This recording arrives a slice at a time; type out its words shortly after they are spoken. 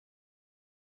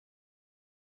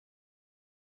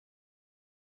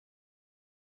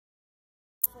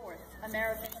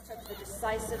Americans took the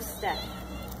decisive step.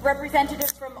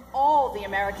 Representatives from all the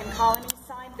American colonies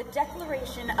signed the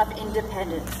Declaration of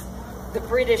Independence. The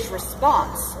British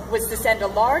response was to send a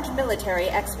large military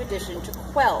expedition to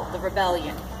quell the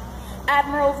rebellion.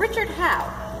 Admiral Richard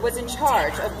Howe was in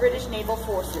charge of British naval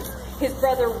forces. His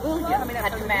brother William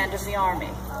had command of the army.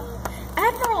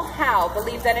 Admiral Howe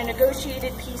believed that a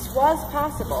negotiated peace was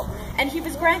possible, and he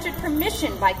was granted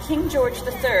permission by King George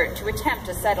III to attempt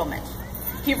a settlement.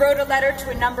 He wrote a letter to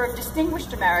a number of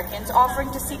distinguished Americans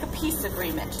offering to seek a peace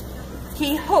agreement.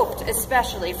 He hoped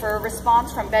especially for a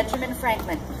response from Benjamin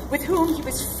Franklin, with whom he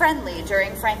was friendly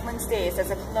during Franklin's days as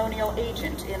a colonial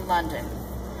agent in London.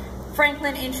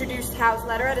 Franklin introduced Howe's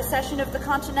letter at a session of the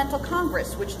Continental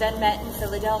Congress, which then met in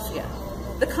Philadelphia.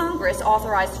 The Congress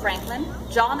authorized Franklin,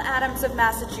 John Adams of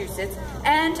Massachusetts,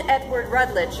 and Edward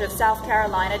Rutledge of South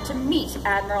Carolina to meet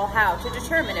Admiral Howe to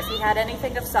determine if he had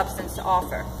anything of substance to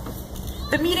offer.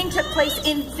 The meeting took place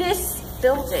in this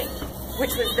building,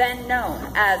 which was then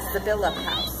known as the Billop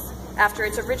House, after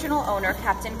its original owner,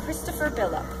 Captain Christopher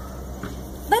Billop.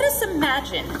 Let us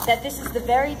imagine that this is the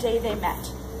very day they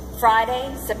met,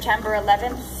 Friday, September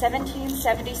 11th,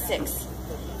 1776.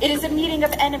 It is a meeting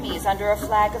of enemies under a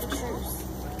flag of truce.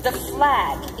 The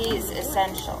flag is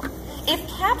essential. If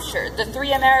captured, the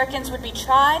three Americans would be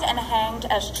tried and hanged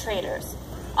as traitors.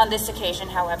 On this occasion,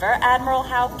 however, Admiral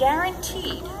Howe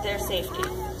guaranteed their safety.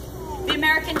 The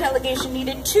American delegation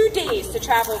needed 2 days to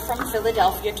travel from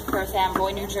Philadelphia to Perth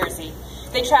Amboy, New Jersey.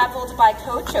 They traveled by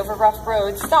coach over rough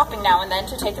roads, stopping now and then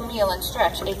to take a meal and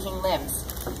stretch aching limbs.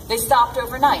 They stopped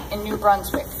overnight in New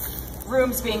Brunswick.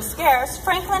 Rooms being scarce,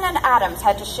 Franklin and Adams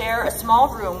had to share a small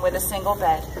room with a single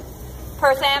bed.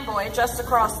 Perth Amboy, just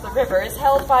across the river, is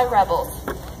held by rebels.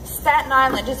 Staten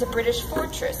Island is a British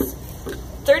fortress.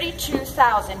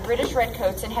 32,000 British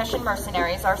redcoats and Hessian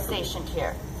mercenaries are stationed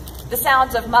here. The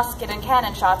sounds of musket and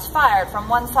cannon shots fired from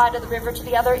one side of the river to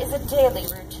the other is a daily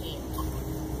routine.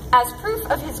 As proof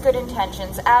of his good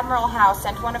intentions, Admiral Howe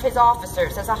sent one of his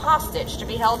officers as a hostage to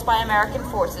be held by American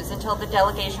forces until the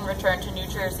delegation returned to New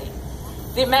Jersey.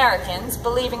 The Americans,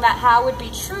 believing that Howe would be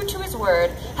true to his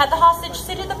word, had the hostage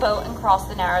sit in the boat and cross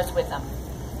the Narrows with them.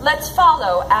 Let's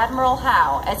follow Admiral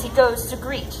Howe as he goes to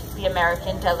greet the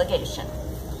American delegation.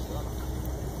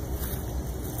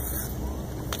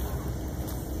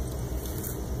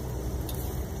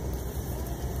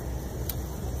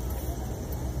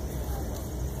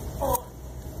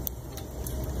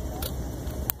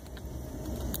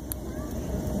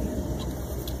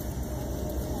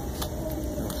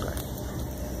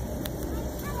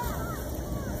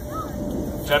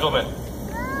 Gentlemen,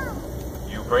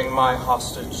 you bring my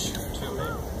hostage to me.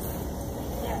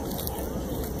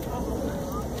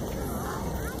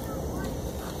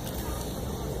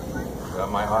 You have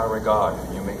my high regard,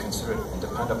 and you may consider it and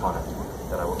depend upon it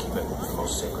that I will keep it the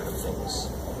most sacred of things.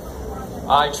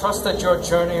 I trust that your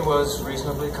journey was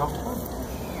reasonably comfortable.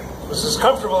 It was as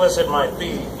comfortable as it might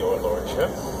be, Your Lordship,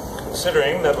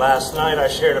 considering that last night I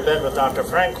shared a bed with Dr.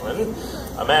 Franklin,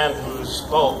 a man whose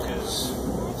bulk is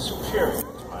superior.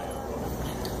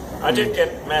 I did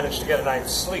manage to get a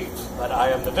night's sleep, but I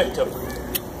am the victim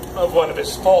of one of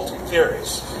his faulty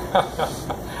theories.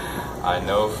 I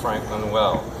know Franklin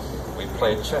well. We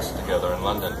played chess together in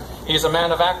London. He's a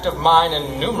man of active mind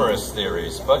and numerous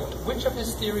theories, but which of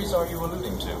his theories are you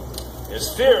alluding to?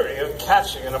 His theory of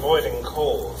catching and avoiding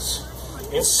colds.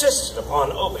 He insisted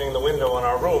upon opening the window in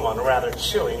our room on a rather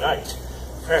chilly night.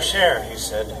 Fresh air, he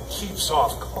said, keeps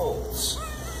off colds.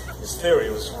 His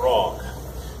theory was wrong.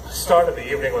 I started the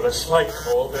evening with a slight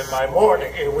cold, and by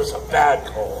morning it was a bad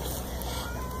cold.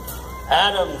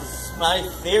 Adams, my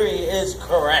theory is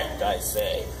correct, I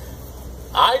say.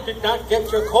 I did not get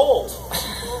your cold.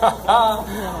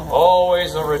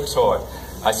 Always a retort.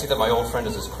 I see that my old friend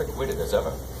is as quick-witted as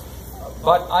ever.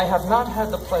 But I have not had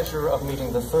the pleasure of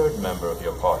meeting the third member of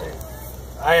your party.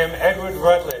 I am Edward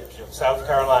Rutledge of South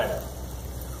Carolina.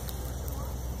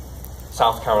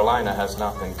 South Carolina has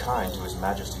not been kind to His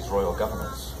Majesty's royal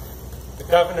governors. The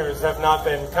governors have not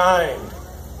been kind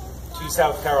to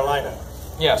South Carolina.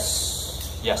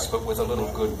 Yes, but with a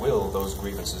little goodwill, those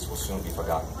grievances will soon be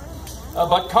forgotten.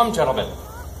 But come, gentlemen,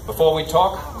 before we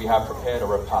talk, we have prepared a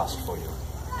repast for you.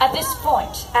 At this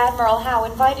point, Admiral Howe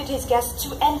invited his guests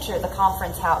to enter the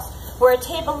conference house, where a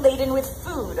table laden with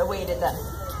food awaited them.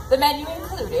 The menu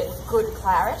included good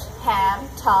claret, ham,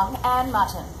 tongue, and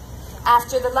mutton.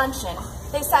 After the luncheon,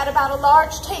 they sat about a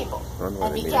large table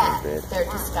and began their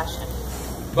discussion.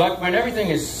 But when everything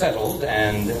is settled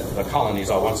and the colonies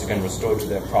are once again restored to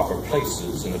their proper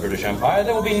places in the British Empire,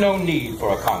 there will be no need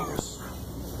for a Congress.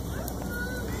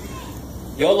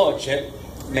 Your Lordship,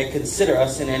 may consider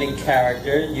us in any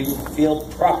character you feel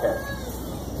proper.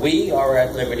 We are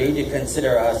at liberty to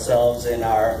consider ourselves in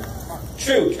our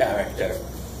true character.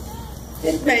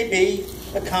 It may be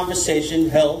a conversation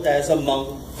held as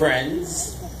among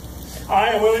friends. I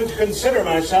am willing to consider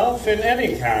myself in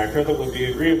any character that would be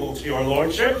agreeable to your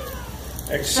lordship,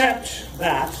 except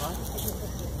that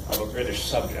of a British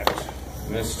subject.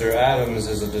 Mr. Adams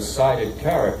is a decided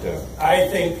character. I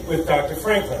think with Dr.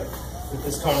 Franklin that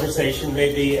this conversation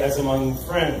may be as among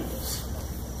friends.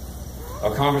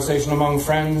 A conversation among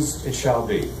friends it shall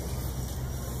be.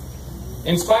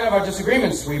 In spite of our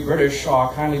disagreements, we British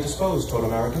are kindly disposed toward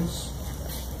Americans.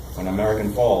 When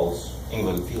American falls,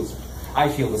 England feels it. I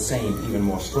feel the same even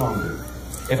more strongly.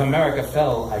 If America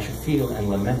fell, I should feel and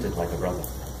lament it like a brother.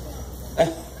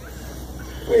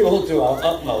 We will do our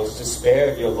utmost to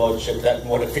spare your lordship that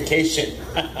mortification.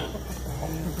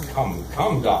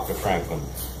 Come, Dr. Franklin.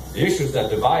 The issues that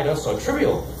divide us are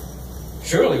trivial.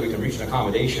 Surely we can reach an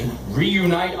accommodation,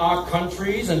 reunite our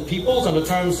countries and peoples on a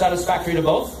term satisfactory to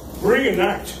both.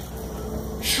 Reunite?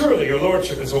 Surely your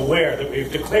lordship is aware that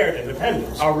we've declared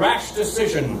independence. A rash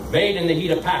decision made in the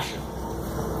heat of passion.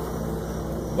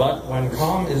 But when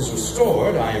calm is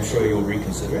restored, I am sure you'll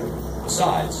reconsider it.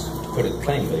 Besides, to put it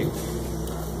plainly,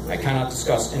 I cannot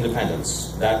discuss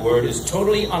independence. That word is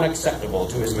totally unacceptable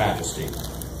to His Majesty.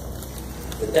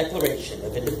 The Declaration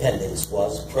of Independence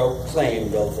was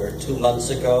proclaimed over 2 months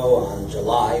ago on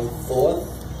July 4th.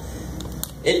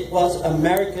 It was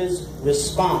America's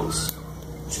response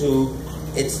to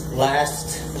its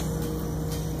last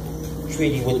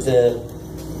treaty with the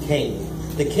King.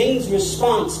 The King's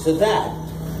response to that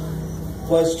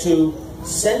was to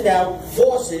send out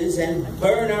forces and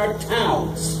burn our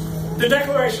towns. The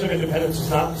Declaration of Independence is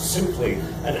not simply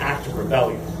an act of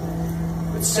rebellion.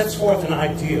 It sets forth an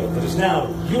ideal that is now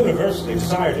universally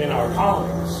desired in our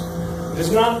colonies. It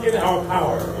is not in our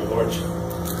power, your lordship,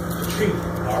 to treat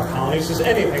our colonies as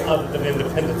anything other than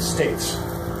independent states.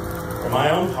 For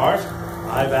my own part,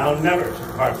 I vow never to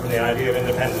depart from the idea of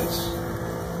independence.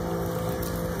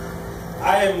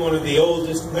 I am one of the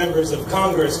oldest members of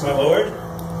Congress, my lord,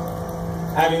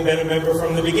 having been a member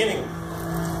from the beginning.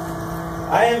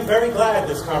 I am very glad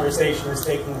this conversation is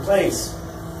taking place.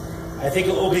 I think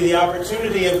it will be the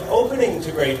opportunity of opening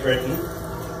to Great Britain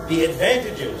the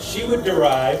advantages she would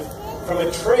derive from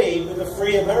a trade with a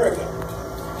free America.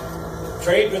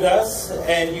 Trade with us,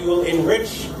 and you will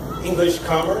enrich English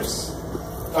commerce,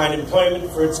 find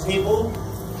employment for its people,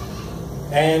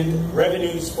 and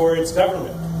revenues for its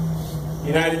government. The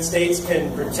United States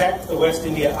can protect the West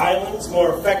India Islands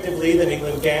more effectively than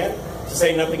England can, to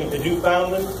say nothing of the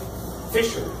Newfoundland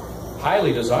fishery.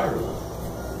 Highly desirable.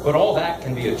 But all that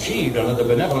can be achieved under the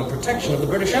benevolent protection of the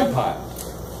British Empire.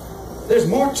 There's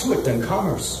more to it than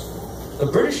commerce. The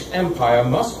British Empire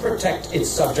must protect its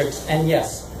subjects and,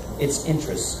 yes, its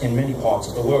interests in many parts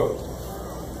of the world.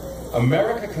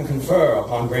 America can confer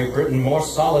upon Great Britain more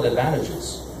solid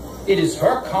advantages. It is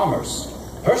her commerce,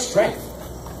 her strength,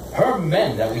 her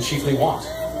men that we chiefly want.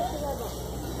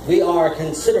 We are a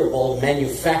considerable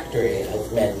manufactory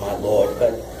of men, my lord,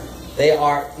 but they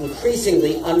are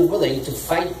increasingly unwilling to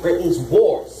fight Britain's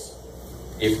wars.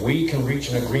 If we can reach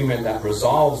an agreement that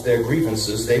resolves their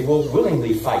grievances, they will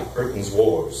willingly fight Britain's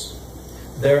wars.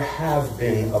 There have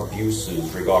been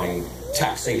abuses regarding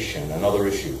taxation and other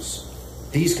issues.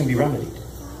 These can be remedied.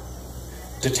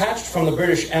 Detached from the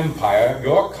British Empire,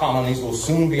 your colonies will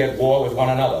soon be at war with one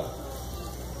another.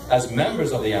 As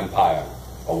members of the Empire,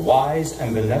 a wise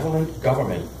and benevolent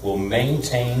government will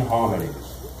maintain harmony.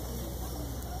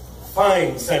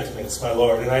 Fine sentiments, my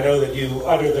lord, and I know that you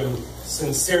utter them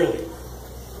sincerely.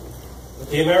 But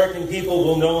the American people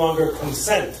will no longer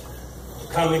consent to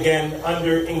come again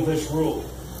under English rule.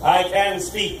 I can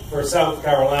speak for South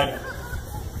Carolina.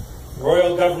 The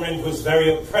royal government was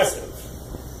very oppressive.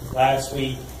 Last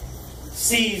week,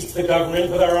 seized the government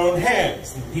with our own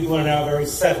hands, and people are now very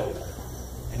settled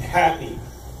and happy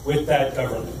with that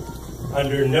government.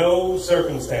 Under no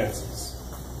circumstances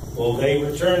will they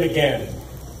return again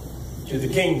to the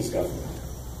King's government.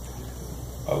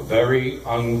 A very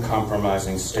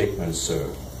uncompromising statement, sir.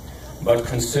 But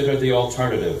consider the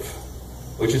alternative,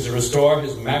 which is to restore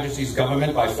His Majesty's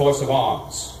government by force of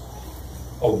arms.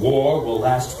 A war will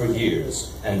last for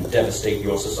years and devastate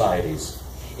your societies.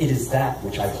 It is that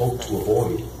which I hope to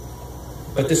avoid.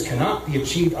 But this cannot be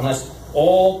achieved unless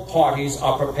all parties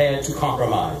are prepared to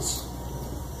compromise.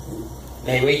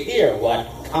 May we hear what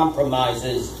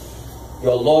compromises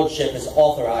your lordship is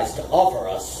authorized to offer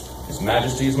us? His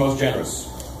Majesty is most generous.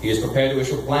 He is prepared to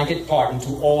issue a blanket pardon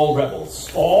to all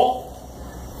rebels. All?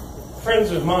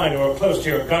 Friends of mine who are close to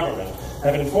your government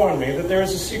have informed me that there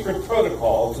is a secret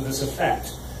protocol to this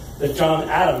effect, that John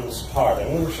Adams'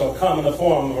 pardon shall come in the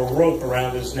form of a rope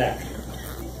around his neck.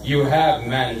 You have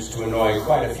managed to annoy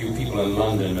quite a few people in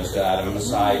London, Mr.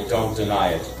 Adams. I don't deny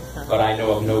it, but I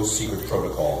know of no secret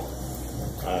protocol.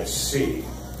 I see.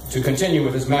 To continue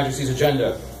with His Majesty's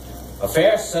agenda, a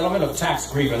fair settlement of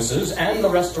tax grievances and the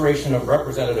restoration of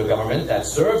representative government that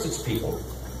serves its people,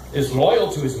 is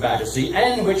loyal to His Majesty,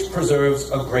 and which preserves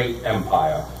a great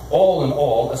empire. All in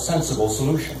all, a sensible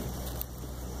solution.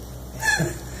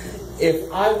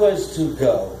 If I was to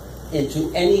go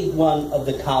into any one of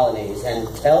the colonies and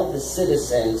tell the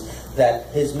citizens that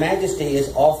His Majesty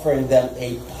is offering them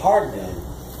a pardon,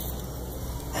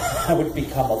 I would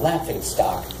become a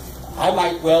laughingstock. I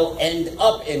might well end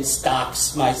up in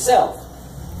stocks myself.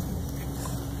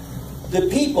 The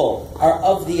people are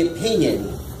of the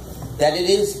opinion that it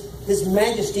is His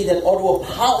Majesty that ought to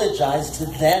apologize to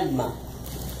them.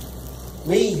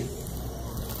 We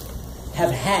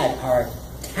have had our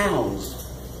towns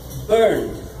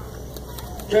burned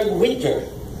during winter,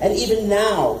 and even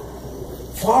now,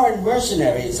 foreign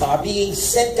mercenaries are being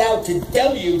sent out to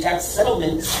deluge our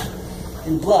settlements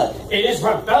in blood. It is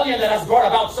rebellion that has brought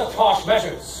about such harsh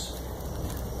measures.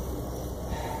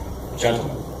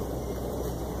 Gentlemen,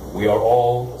 we are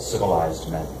all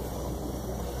civilized men.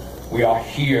 We are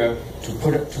here to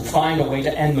find a way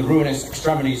to end the ruinous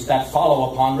extremities that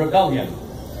follow upon rebellion.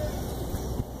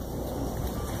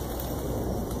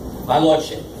 My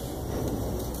Lordship,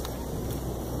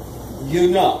 you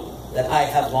know that I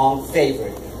have long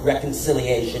favored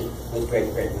reconciliation with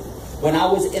Great Britain. When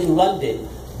I was in London,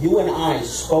 you and I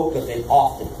spoke of it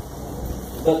often.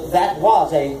 But that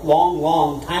was a long,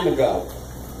 long time ago.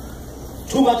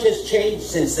 Too much has changed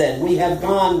since then. We have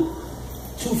gone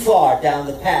too far down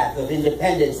the path of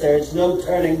independence. There is no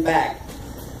turning back.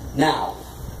 Now,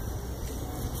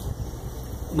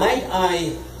 might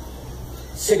I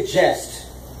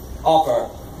offer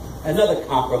another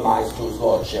compromise to His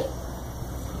Lordship?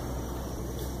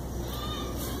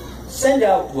 Send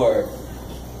out word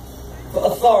for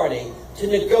authority to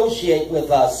negotiate with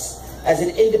us as an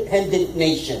independent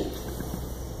nation.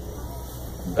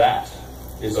 That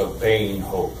is a vain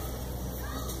hope.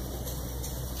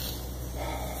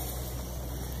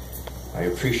 I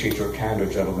appreciate your candor,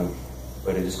 gentlemen,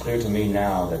 but it is clear to me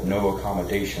now that no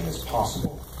accommodation is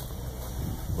possible.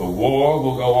 The war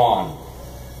will go on.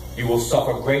 You will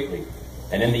suffer greatly,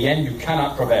 and in the end you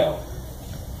cannot prevail.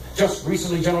 Just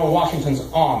recently, General Washington's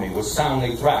army was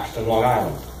soundly thrashed in Long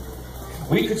Island.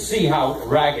 We could see how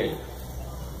ragged,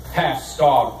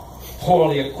 half-starved,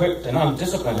 poorly equipped, and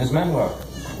undisciplined his men were.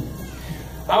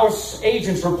 Our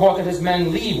agents report that his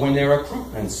men leave when their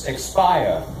recruitments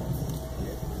expire.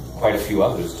 Quite a few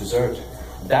others desert.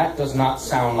 That does not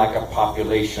sound like a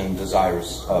population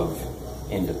desirous of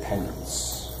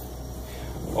independence.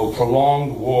 A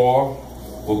prolonged war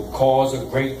will cause a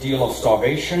great deal of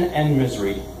starvation and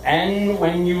misery, and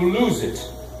when you lose it,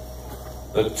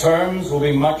 the terms will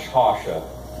be much harsher.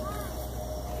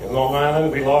 In Long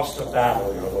Island, we lost a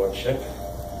battle, Your Lordship,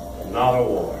 and not a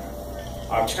war.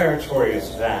 Our territory is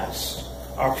vast.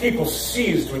 Our people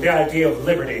seized with the idea of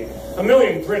liberty. 1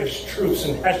 million British troops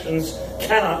and Hessians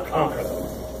cannot conquer them.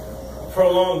 A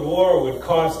prolonged war would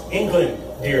cost England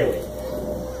dearly.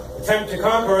 Attempt to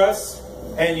conquer us,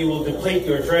 and you will deplete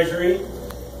your treasury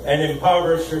and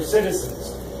impoverish your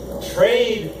citizens.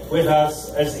 Trade with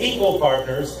us as equal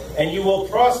partners, and you will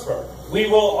prosper. We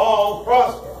will all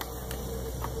prosper.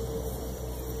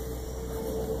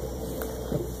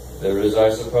 There is, I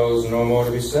suppose, no more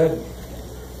to be said.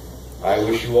 I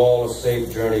wish you all a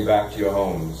safe journey back to your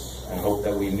homes, and hope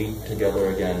that we meet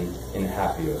together again in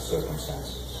happier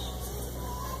circumstances.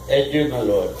 Adieu, my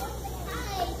lord.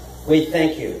 We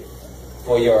thank you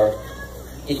for your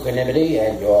equanimity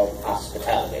and your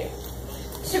hospitality.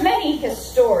 To many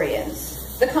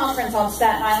historians, the conference on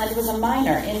Staten Island was a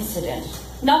minor incident.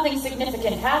 Nothing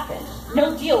significant happened.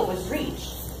 No deal was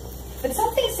reached. But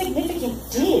something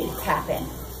significant did happen.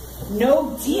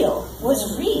 No deal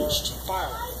was reached.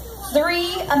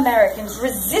 3 Americans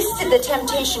resisted the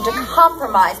temptation to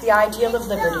compromise the ideal of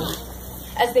liberty.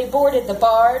 As they boarded the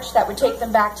barge that would take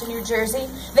them back to New Jersey,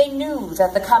 they knew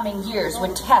that the coming years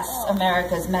would test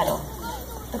America's mettle.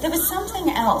 But there was something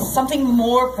else, something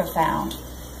more profound.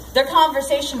 Their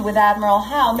conversation with Admiral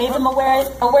Howe made them aware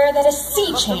that a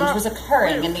sea change was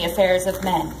occurring in the affairs of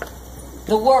men.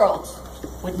 The world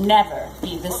would never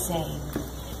be the same.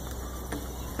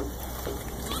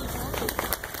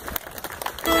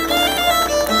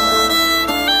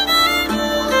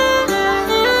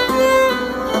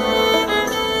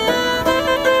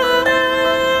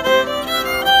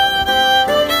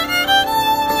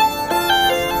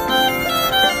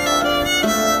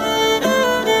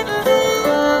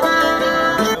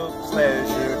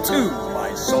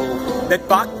 that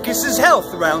Bacchus's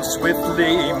health round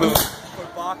swiftly moves. For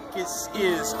Bacchus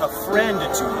is a friend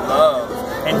to love,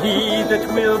 and he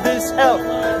that will this health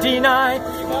deny,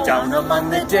 down among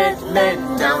the dead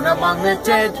men, down among the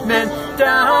dead men,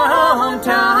 down,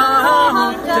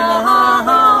 down, down,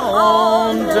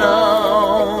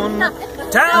 down,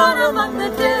 down among the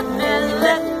dead men,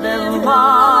 let them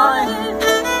lie.